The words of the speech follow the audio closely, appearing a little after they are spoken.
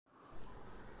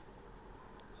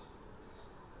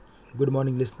Good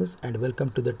morning, listeners, and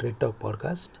welcome to the Trade Talk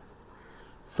podcast.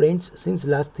 Friends, since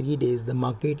last 3 days, the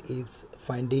market is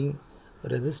finding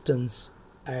resistance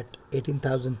at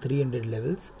 18,300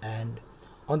 levels, and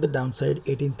on the downside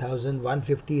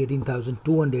 18,150,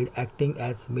 18,200 acting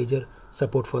as major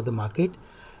support for the market.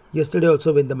 Yesterday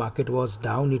also, when the market was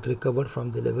down, it recovered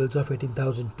from the levels of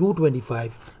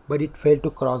 18,225, but it failed to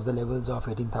cross the levels of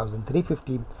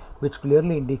 18,350, which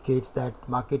clearly indicates that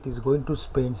market is going to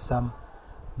spend some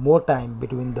more time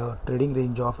between the trading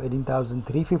range of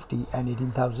 18,350 and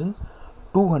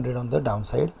 18,200 on the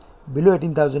downside. Below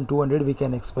 18,200 we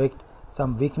can expect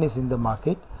some weakness in the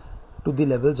market to the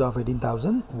levels of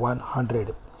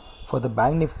 18,100. For the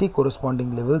bank Nifty,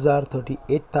 corresponding levels are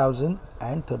 38,000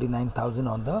 and 39,000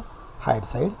 on the higher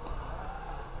side.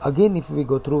 Again, if we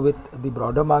go through with the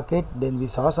broader market, then we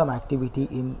saw some activity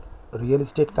in real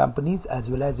estate companies as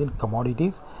well as in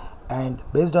commodities, and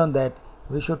based on that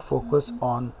we should focus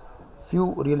on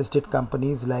few real estate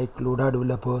companies like Lodha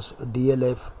Developers,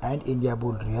 DLF and India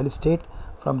Bull Real Estate.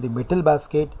 From the metal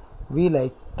basket, we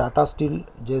like Tata Steel,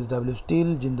 JSW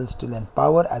Steel, Jindal Steel and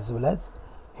Power as well as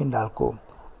Hindalco.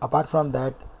 Apart from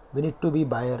that, we need to be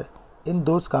buyer in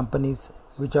those companies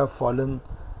which have fallen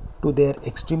to their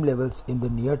extreme levels in the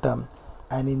near term,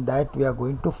 and in that we are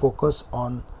going to focus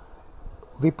on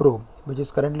Wipro, which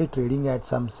is currently trading at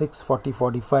some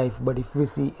 640.45, but if we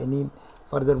see any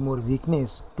furthermore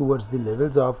weakness towards the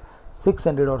levels of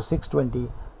 600 or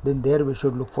 620, then there we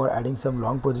should look for adding some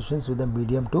long positions with a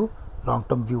medium to long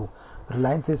term view.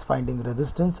 Reliance is finding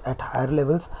resistance at higher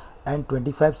levels, and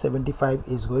 25.75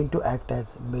 is going to act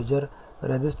as major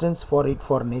resistance for it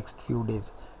for next few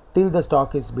days. Till the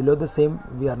stock is below the same,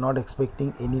 we are not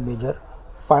expecting any major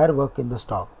firework in the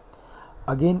stock.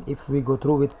 Again, if we go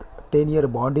through with 10-year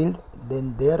bond yield,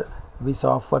 then there we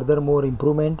saw furthermore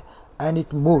improvement, and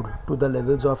it moved to the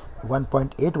levels of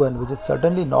 1.81, which is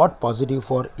certainly not positive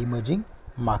for emerging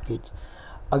markets.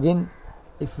 Again,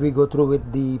 if we go through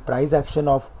with the price action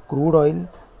of crude oil,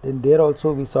 then there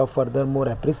also we saw furthermore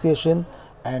appreciation,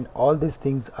 and all these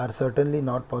things are certainly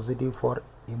not positive for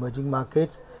emerging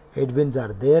markets. Headwinds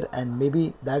are there, and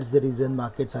maybe that's the reason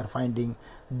markets are finding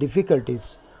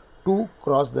difficulties to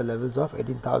cross the levels of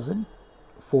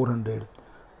 18,400.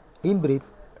 In brief,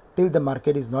 till the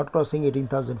market is not crossing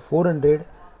 18,400,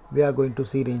 we are going to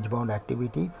see range bound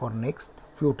activity for next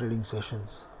few trading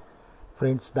sessions.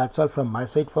 Friends, that's all from my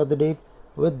side for the day.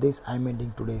 With this, I'm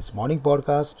ending today's morning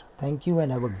podcast. Thank you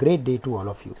and have a great day to all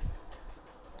of you.